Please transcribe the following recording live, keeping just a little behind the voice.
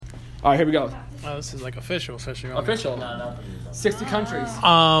All right, here we go. Oh, this is like official. Official. 60 countries.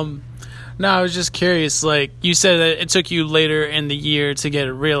 No, I was just curious. Like, you said that it took you later in the year to get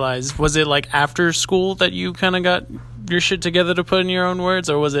it realized. Was it like after school that you kind of got your shit together, to put in your own words,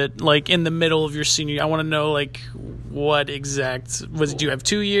 or was it like in the middle of your senior year? I want to know like what exact was it? Do you have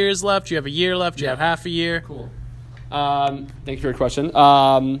 2 years left? Do you have a year left? Do you have half a year? Cool. Thank you for your question.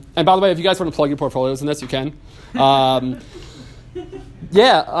 And by the way, if you guys want to plug your portfolios in this, you can. I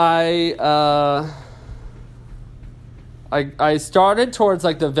started towards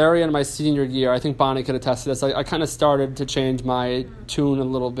like the very end of my senior year. I think Bonnie could attest to this. I kind of started to change my tune a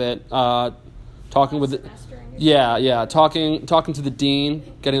little bit. Talking to the dean,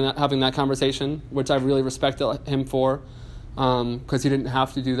 having that conversation, which I really respect him for, because he didn't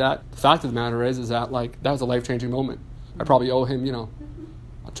have to do that. The fact of the matter is that like that was a life-changing moment. I probably owe him,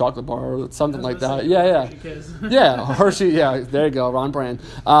 a chocolate bar or something like that. Hershey. Yeah, there you go, Ron Brand.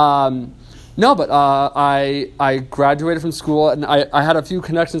 I graduated from school, and I had a few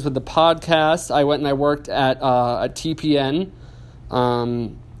connections with the podcast. I went and I worked at TPN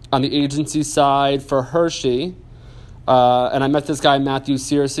on the agency side for Hershey, and I met this guy, Matthew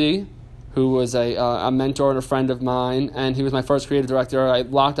Searcy, who was a mentor and a friend of mine, and he was my first creative director. I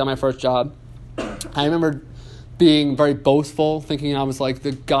locked down my first job. I remember being very boastful, thinking I was like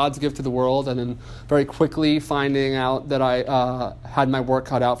the God's gift to the world, and then very quickly finding out that I had my work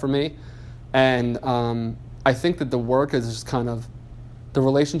cut out for me. And I think that the work is just kind of the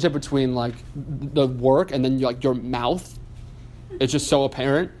relationship between like the work and then like your mouth. It's just so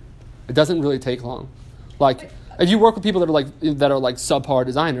apparent. It doesn't really take long. Like if you work with people that are like subpar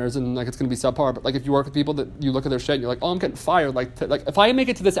designers, and like it's gonna be subpar. But like if you work with people that you look at their shit and you're like, oh, I'm getting fired. Like if I make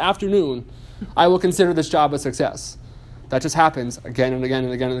it to this afternoon, I will consider this job a success. That just happens again and again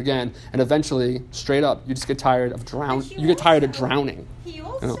and again and again, and eventually, straight up, you just get tired of drowning. You get tired of drowning. He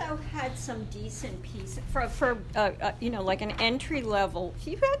also had some decent pieces for like an entry level.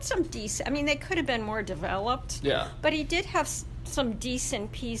 He had some decent. I mean, they could have been more developed. Yeah. But he did have some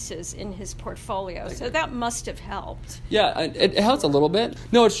decent pieces in his portfolio, so that must have helped. Yeah, it helps a little bit.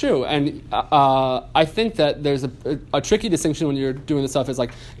 No, it's true, and I think that there's a tricky distinction when you're doing this stuff. Is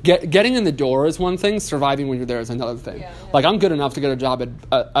like getting in the door is one thing, surviving when you're there is another thing. Yeah. Like I'm good enough to get a job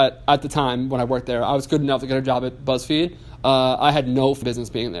at the time when I worked there. I was good enough to get a job at BuzzFeed. I had no business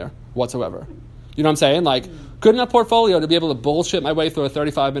being there whatsoever. You know what I'm saying? Like good enough portfolio to be able to bullshit my way through a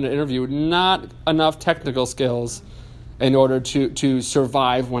 35-minute interview. Not enough technical skills in order to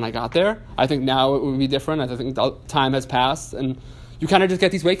survive when I got there. I think now it would be different. I think time has passed, and you kind of just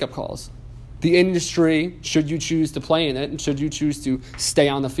get these wake-up calls. The industry, should you choose to play in it, and should you choose to stay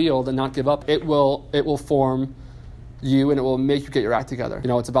on the field and not give up, it will form you, and it will make you get your act together.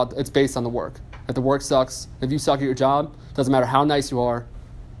 It's based on the work. If the work sucks, if you suck at your job, doesn't matter how nice you are,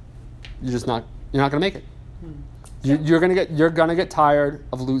 you're not gonna make it. You're gonna get tired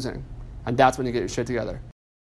of losing, and that's when you get your shit together.